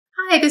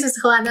Hi, this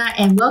is Helena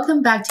and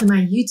welcome back to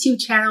my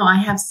YouTube channel. I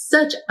have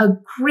such a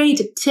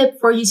great tip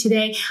for you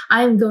today.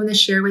 I am going to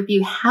share with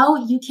you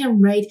how you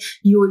can write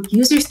your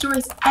user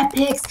stories,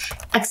 epics,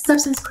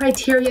 acceptance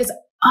criteria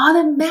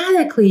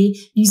automatically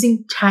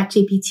using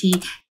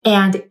ChatGPT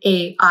and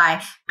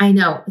AI. I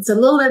know it's a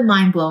little bit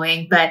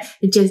mind-blowing, but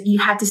you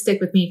have to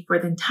stick with me for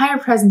the entire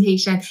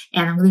presentation,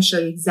 and I'm going to show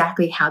you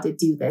exactly how to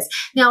do this.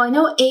 Now, I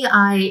know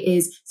AI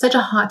is such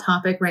a hot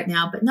topic right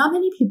now, but not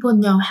many people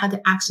know how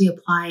to actually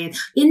apply it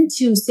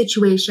into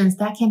situations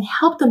that can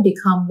help them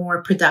become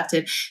more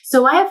productive.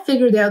 So I have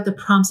figured out the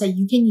prompts that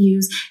you can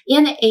use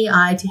in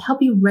AI to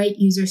help you write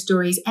user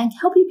stories and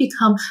help you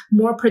become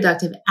more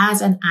productive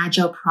as an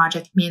agile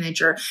project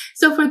manager.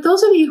 So for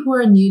those of you who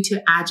are new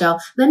to agile,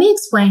 let me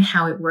explain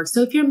how it works.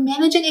 So if you're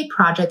managing a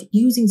project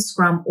using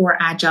Scrum or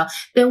Agile,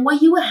 then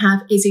what you will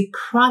have is a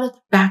product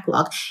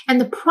backlog.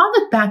 And the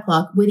product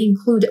backlog would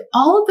include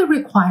all of the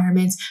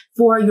requirements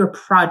for your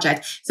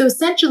project. So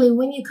essentially,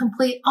 when you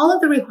complete all of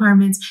the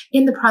requirements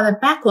in the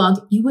product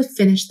backlog, you would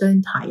finish the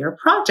entire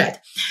project.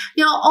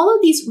 Now, all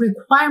of these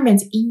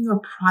requirements in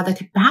your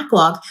product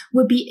backlog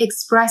would be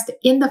expressed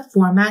in the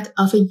format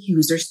of a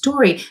user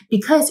story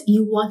because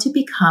you want to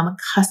become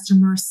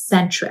customer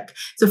centric.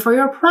 So for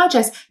your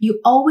projects, you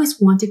always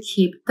want to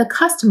keep the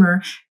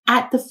customer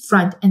at the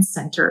front and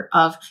center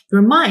of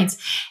your minds.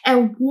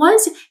 And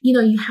once,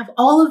 you have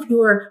all of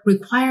your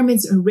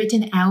requirements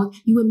written out,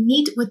 you would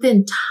meet with the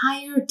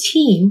entire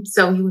team.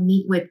 So you would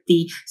meet with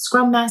the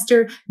Scrum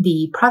Master,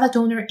 the product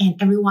owner, and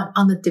everyone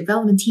on the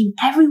development team.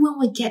 Everyone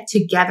would get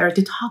together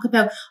to talk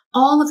about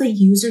all of the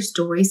user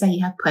stories that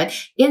you have put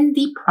in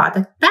the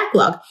product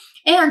backlog.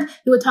 And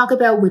you would talk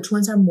about which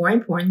ones are more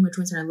important, which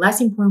ones are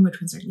less important,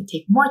 which ones are going to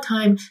take more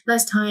time,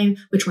 less time,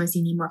 which ones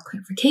you need more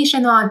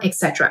clarification on,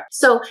 etc.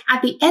 So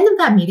at the end of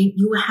that meeting,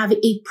 you will have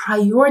a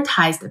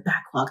prioritized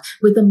backlog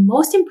with the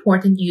most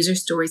important user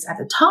stories at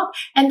the top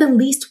and the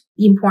least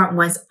important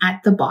ones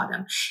at the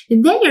bottom.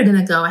 And then you're going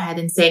to go ahead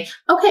and say,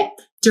 okay,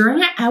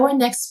 during our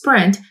next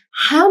sprint,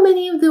 how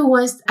many of the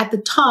ones at the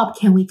top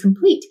can we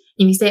complete?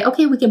 And you say,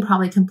 okay, we can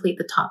probably complete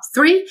the top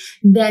 3.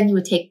 Then you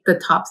would take the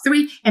top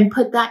 3 and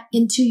put that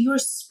into your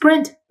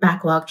sprint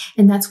backlog.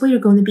 And that's what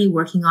you're going to be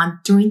working on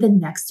during the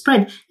next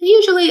sprint. And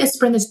usually a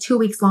sprint is 2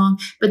 weeks long,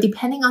 but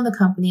depending on the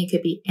company, it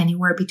could be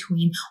anywhere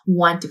between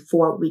 1 to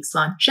 4 weeks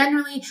long.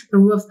 Generally, the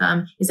rule of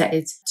thumb is that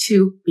it's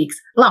 2 weeks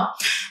long.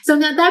 So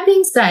now that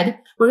being said,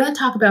 we're going to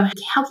talk about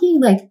how can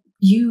you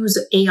use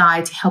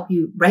AI to help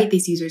you write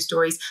these user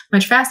stories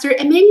much faster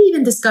and maybe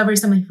even discover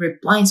some of your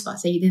blind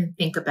spots that you didn't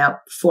think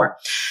about before.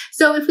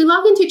 So if we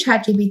log into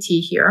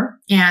ChatGPT here,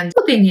 and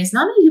the thing is,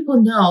 not many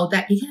people know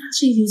that you can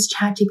actually use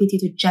ChatGPT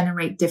to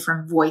generate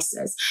different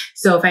voices.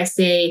 So if I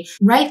say,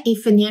 write a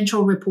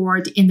financial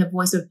report in the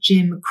voice of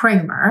Jim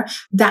Cramer,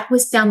 that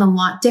would sound a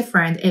lot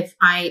different if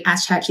I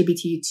asked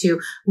ChatGPT to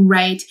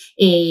write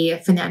a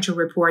financial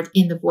report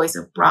in the voice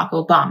of Barack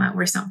Obama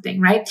or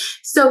something, right?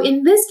 So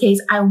in this case,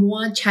 I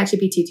want ChatGPT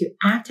to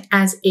act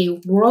as a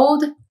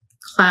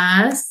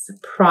world-class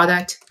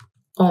product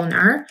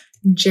owner,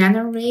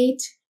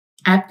 generate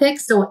epic.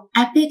 So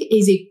epic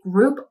is a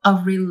group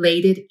of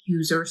related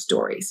user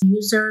stories.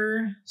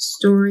 User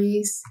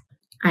stories,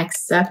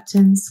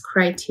 acceptance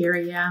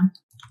criteria,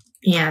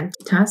 and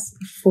tasks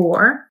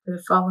for the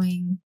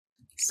following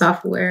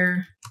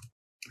software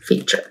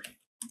feature.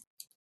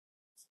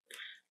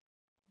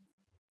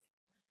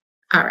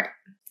 All right.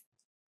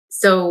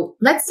 So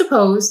let's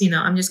suppose,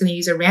 I'm just going to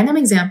use a random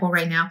example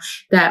right now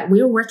that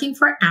we're working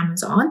for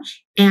Amazon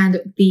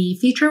and the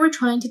feature we're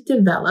trying to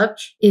develop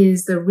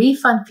is the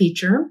refund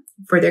feature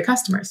for their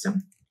customers. So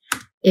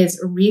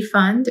it's a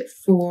refund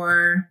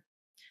for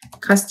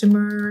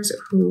customers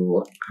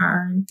who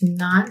are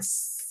not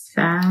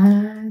satisfied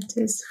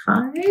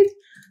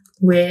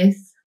with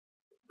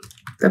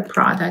the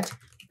product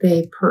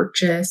they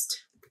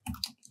purchased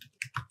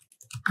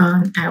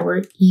on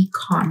our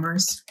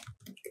e-commerce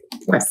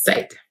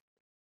website.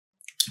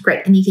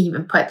 Great. And you can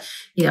even put,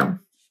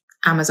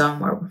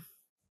 Amazon or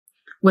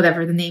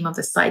whatever the name of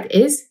the site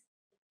is.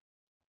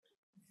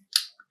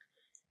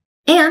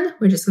 And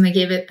we're just going to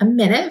give it a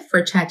minute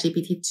for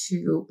ChatGPT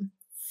to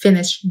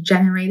finish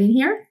generating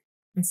here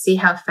and see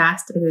how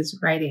fast it is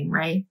writing,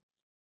 right?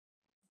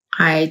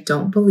 I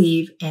don't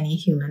believe any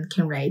human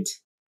can write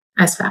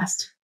as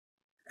fast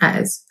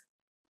as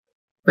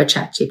what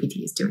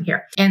ChatGPT is doing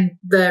here. And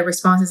the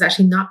response is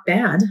actually not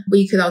bad. What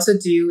you could also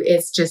do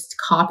is just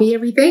copy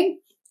everything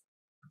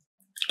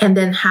and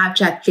then have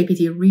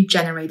ChatGPT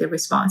regenerate the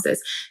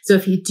responses. So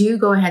if you do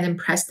go ahead and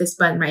press this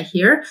button right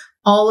here,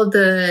 all of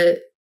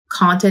the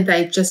content that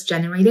I just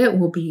generated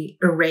will be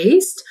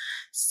erased.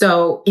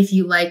 So if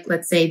you like,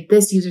 let's say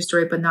this user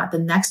story, but not the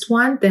next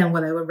one, then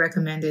what I would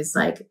recommend is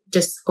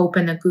just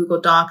open a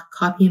Google Doc,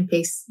 copy and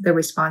paste the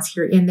response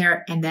here in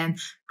there, and then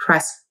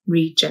press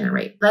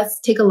regenerate. Let's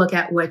take a look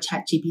at what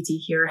ChatGPT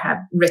here have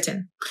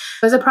written.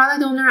 As a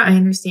product owner, I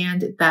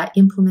understand that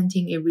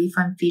implementing a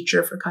refund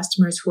feature for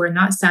customers who are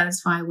not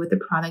satisfied with the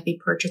product they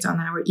purchased on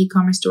our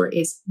e-commerce store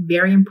is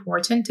very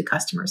important to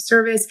customer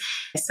service.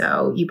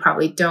 So you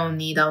probably don't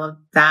need all of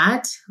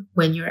that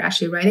when you're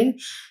actually writing.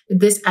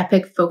 This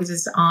epic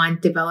focuses on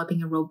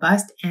developing a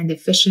robust and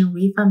efficient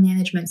refund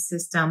management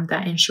system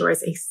that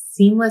ensures a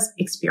seamless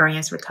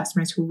experience for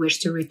customers who wish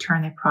to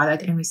return a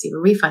product and receive a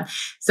refund.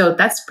 So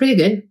that's pretty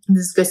good.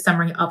 This is a good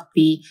summary of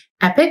the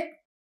epic.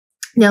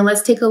 Now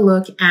let's take a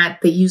look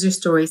at the user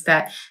stories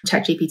that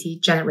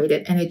ChatGPT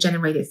generated, and it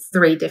generated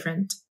 3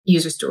 different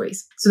user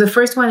stories. So the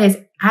first one is,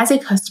 as a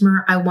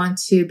customer, I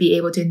want to be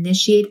able to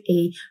initiate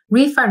a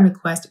refund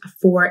request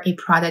for a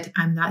product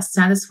I'm not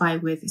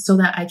satisfied with so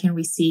that I can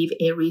receive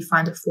a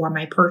refund for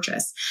my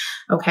purchase.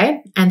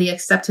 Okay. And the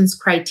acceptance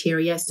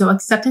criteria. So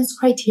acceptance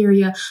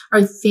criteria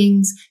are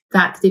things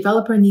that the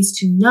developer needs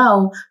to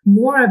know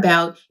more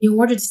about in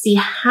order to see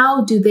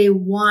how do they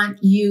want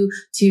you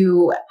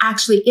to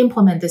actually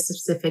implement this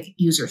specific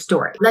user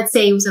story. Let's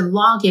say it was a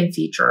login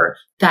feature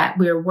that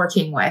we're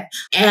working with.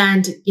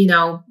 And,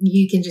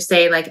 you can just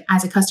say, like,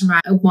 as a customer,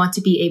 I want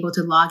to be able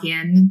to log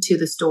in to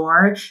the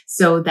store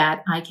so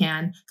that I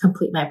can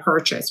complete my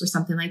purchase or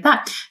something like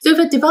that. So if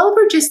a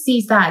developer just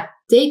sees that,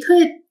 they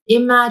could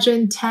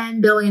imagine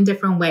 10 billion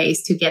different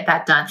ways to get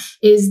that done.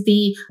 Is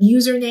the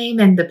username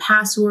and the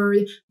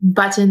password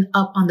button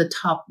up on the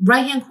top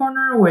right-hand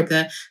corner or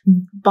the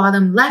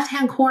bottom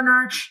left-hand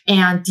corner?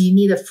 And do you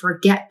need a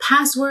forget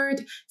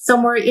password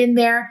somewhere in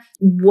there?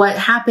 What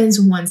happens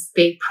once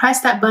they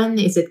press that button?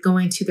 Is it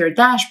going to their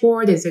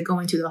dashboard? Is it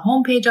going to the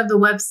homepage of the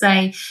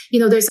website?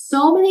 There's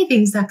so many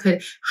things that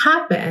could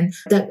happen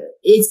that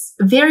it's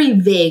very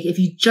vague if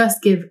you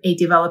just give a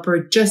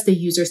developer just a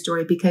user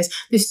story, because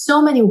there's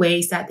so many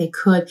ways that they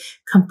could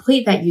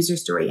complete that user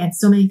story and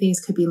so many things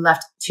could be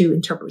left to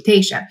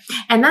interpretation.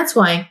 And that's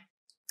why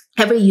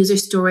every user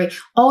story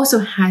also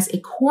has a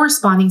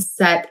corresponding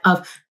set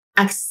of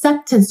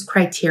acceptance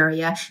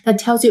criteria that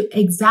tells you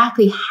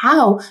exactly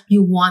how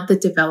you want the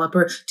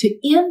developer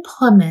to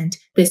implement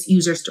this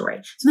user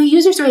story. So the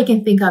user story, you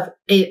can think of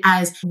it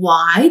as,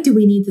 why do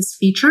we need this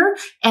feature?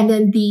 And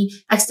then the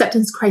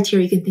acceptance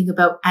criteria you can think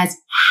about as,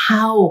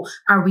 how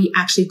are we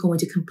actually going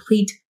to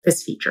complete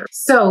this feature?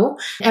 So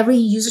every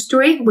user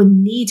story would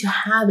need to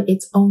have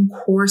its own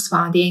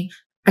corresponding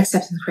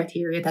acceptance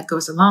criteria that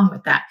goes along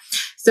with that.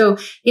 So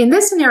in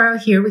this scenario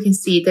here, we can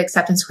see the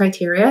acceptance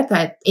criteria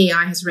that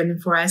AI has written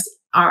for us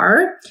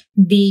are: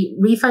 the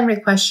refund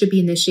request should be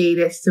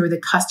initiated through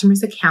the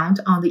customer's account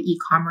on the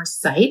e-commerce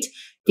site.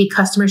 The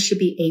customer should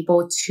be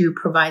able to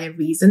provide a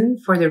reason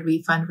for the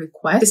refund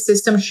request. The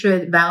system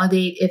should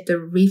validate if the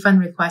refund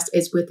request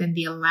is within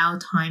the allowed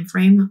time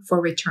frame for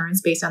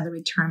returns based on the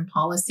return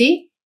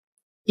policy.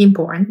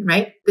 Important,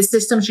 right? The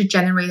system should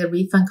generate a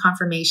refund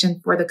confirmation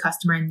for the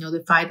customer and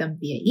notify them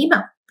via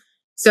email.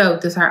 So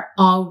those are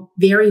all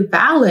very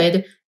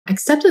valid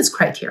acceptance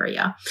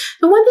criteria.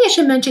 The one thing I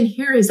should mention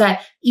here is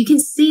that you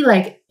can see,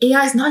 like,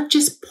 AI is not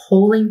just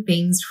pulling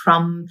things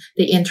from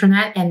the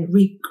internet and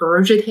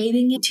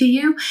regurgitating it to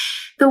you.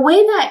 The way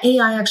that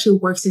AI actually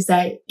works is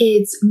that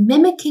it's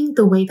mimicking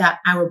the way that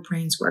our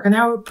brains work. And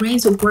our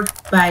brains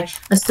work by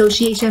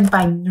association,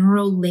 by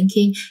neural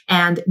linking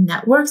and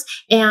networks.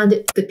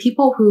 And the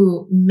people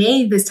who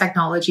made this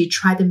technology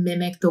try to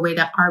mimic the way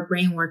that our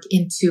brain work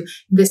into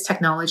this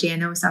technology. I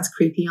know it sounds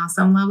creepy on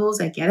some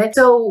levels. I get it.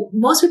 So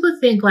most people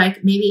think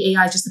like maybe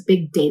AI is just a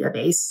big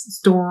database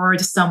stored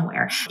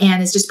somewhere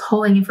and it's just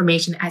pulling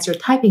information as you're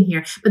typing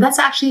here. But that's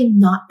actually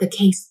not the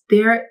case.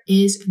 There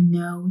is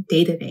no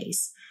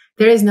database.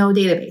 There is no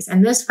database.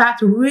 And this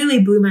fact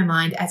really blew my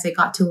mind as I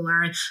got to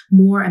learn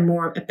more and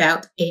more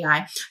about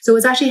AI. So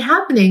what's actually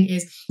happening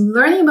is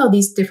learning about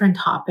these different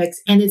topics,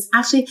 and it's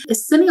actually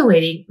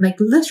assimilating, like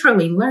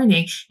literally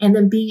learning, and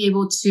then being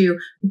able to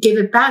give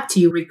it back to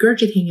you,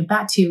 regurgitating it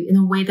back to you in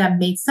a way that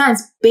made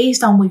sense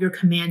based on what your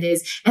command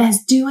is. And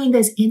it's doing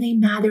this in a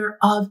matter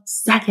of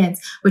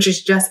seconds, which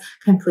is just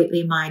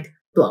completely mind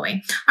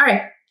blowing. All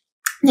right.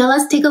 Now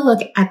let's take a look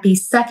at the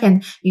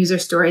second user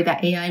story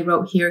that AI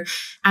wrote here.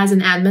 As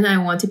an admin, I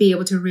want to be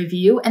able to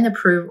review and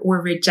approve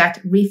or reject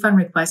refund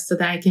requests so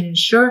that I can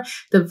ensure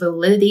the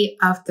validity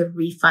of the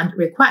refund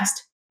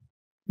request.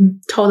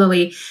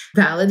 Totally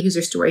valid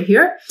user story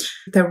here.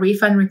 The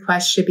refund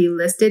request should be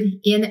listed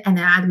in an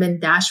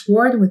admin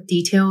dashboard with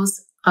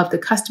details of the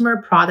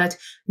customer, product,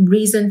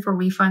 reason for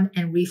refund,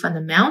 and refund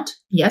amount.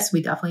 Yes,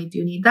 we definitely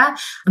do need that.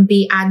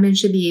 The admin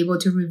should be able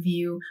to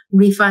review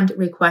refund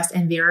request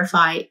and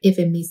verify if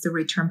it meets the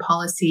return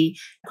policy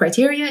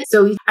criteria.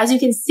 So as you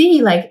can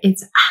see, like,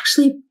 it's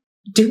actually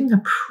doing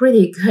a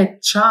pretty good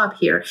job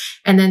here.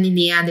 And then in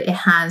the end, it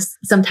has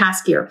some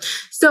tasks here.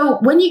 So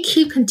when you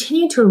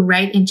continue to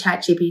write in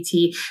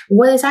ChatGPT,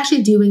 what it's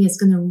actually doing is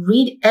going to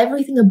read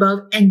everything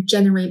above and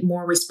generate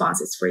more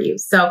responses for you.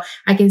 So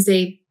I can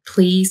say,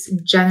 please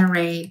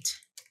generate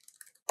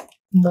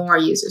more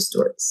user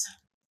stories.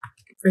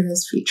 for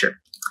this feature,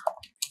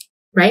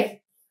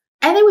 right?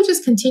 And then we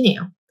just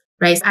continue,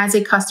 right? As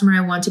a customer,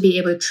 I want to be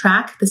able to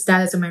track the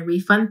status of my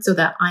refund so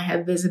that I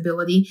have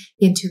visibility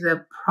into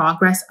the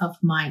progress of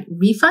my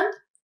refund.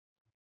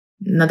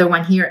 Another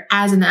one here,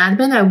 as an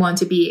admin, I want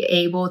to be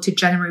able to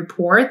generate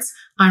reports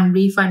on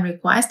refund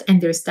requests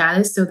and their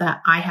status so that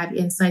I have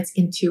insights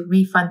into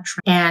refund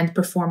and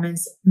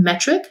performance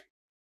metric.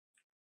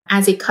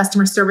 As a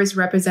customer service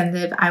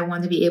representative, I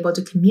want to be able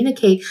to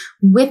communicate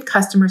with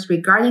customers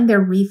regarding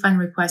their refund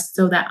requests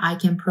so that I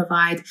can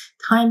provide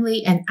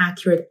timely and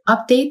accurate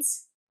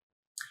updates.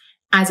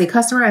 As a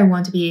customer, I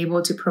want to be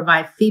able to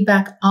provide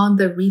feedback on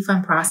the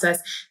refund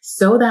process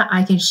so that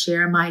I can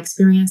share my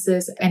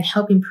experiences and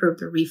help improve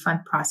the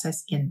refund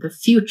process in the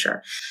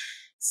future.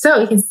 So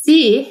you can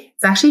see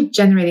it's actually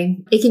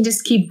generating. It can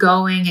just keep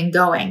going and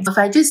going. If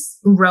I just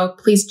wrote,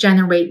 please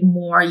generate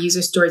more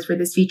user stories for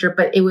this feature,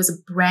 but it was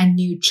a brand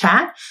new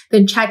chat,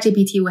 then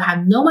ChatGPT would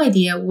have no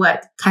idea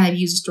what kind of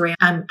user story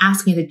I'm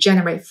asking it to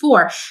generate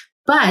for.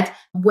 But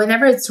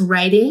whenever it's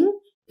writing,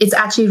 it's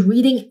actually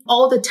reading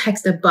all the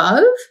text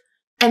above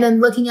and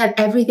then looking at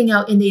everything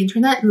out in the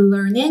internet,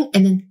 learning,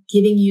 and then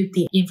giving you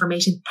the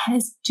information. And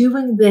it's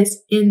doing this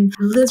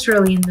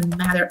literally in the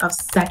matter of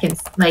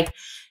seconds. Like,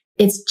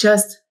 it's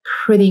just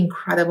pretty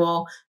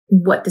incredible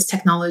what this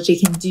technology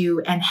can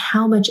do and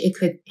how much it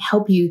could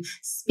help you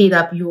speed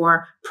up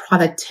your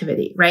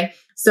productivity, right?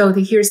 So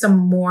here's some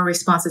more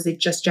responses it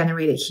just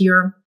generated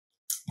here.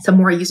 Some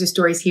more user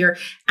stories here.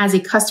 As a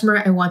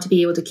customer, I want to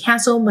be able to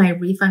cancel my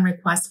refund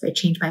request if I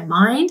change my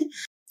mind.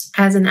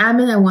 As an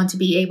admin, I want to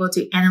be able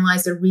to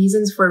analyze the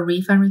reasons for a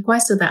refund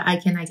request so that I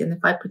can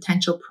identify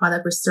potential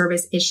product or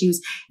service issues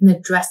and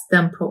address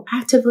them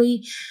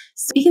proactively.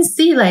 So you can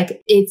see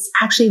like it's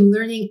actually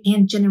learning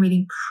and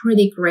generating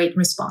pretty great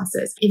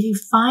responses. If you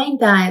find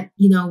that,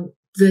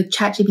 the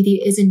ChatGPT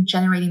isn't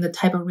generating the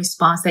type of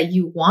response that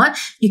you want,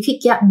 you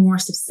could get more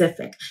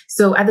specific.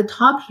 So at the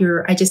top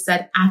here, I just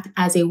said, act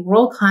as a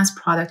world-class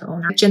product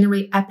owner,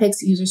 generate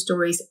epics, user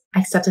stories,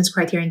 acceptance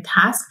criteria, and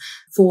tasks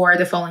for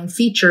the following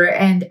feature.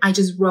 And I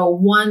just wrote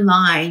one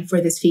line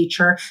for this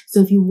feature. So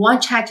if you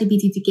want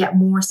ChatGPT to get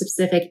more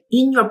specific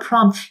in your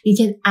prompt, you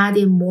can add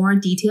in more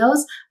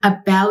details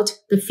about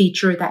the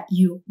feature that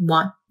you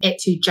want it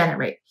to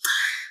generate.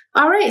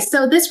 All right,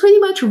 so this pretty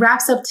much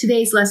wraps up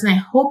today's lesson. I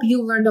hope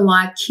you learned a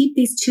lot. Keep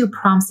these two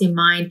prompts in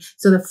mind.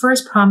 So the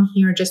first prompt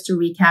here, just to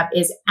recap,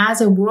 is as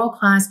a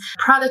world-class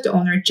product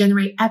owner,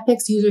 generate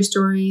epics, user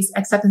stories,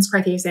 acceptance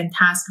criteria, and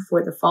tasks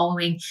for the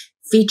following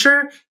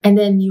feature. And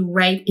then you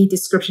write a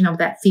description of what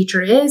that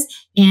feature is,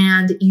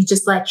 and you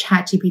just let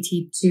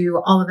ChatGPT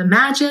do all of the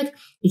magic.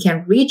 You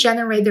can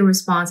regenerate the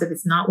response if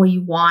it's not what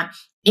you want.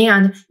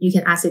 And you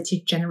can ask it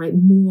to generate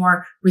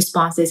more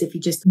responses if you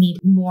just need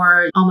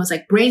more, almost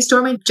like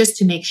brainstorming, just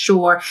to make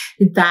sure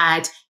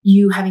that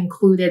you have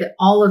included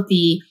all of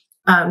the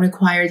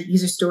required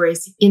user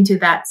stories into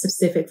that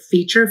specific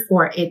feature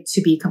for it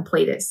to be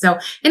completed. So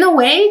in a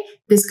way,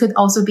 this could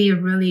also be a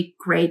really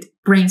great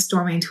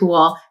brainstorming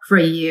tool for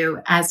you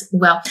as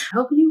well. I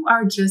hope you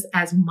are just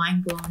as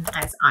mind blown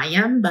as I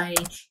am by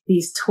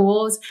these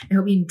tools. I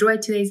hope you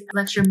enjoyed today's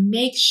lecture.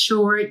 Make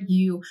sure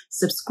you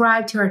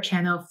subscribe to our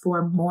channel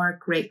for more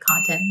great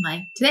content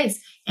like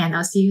today's. And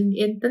I'll see you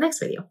in the next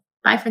video.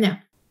 Bye for now.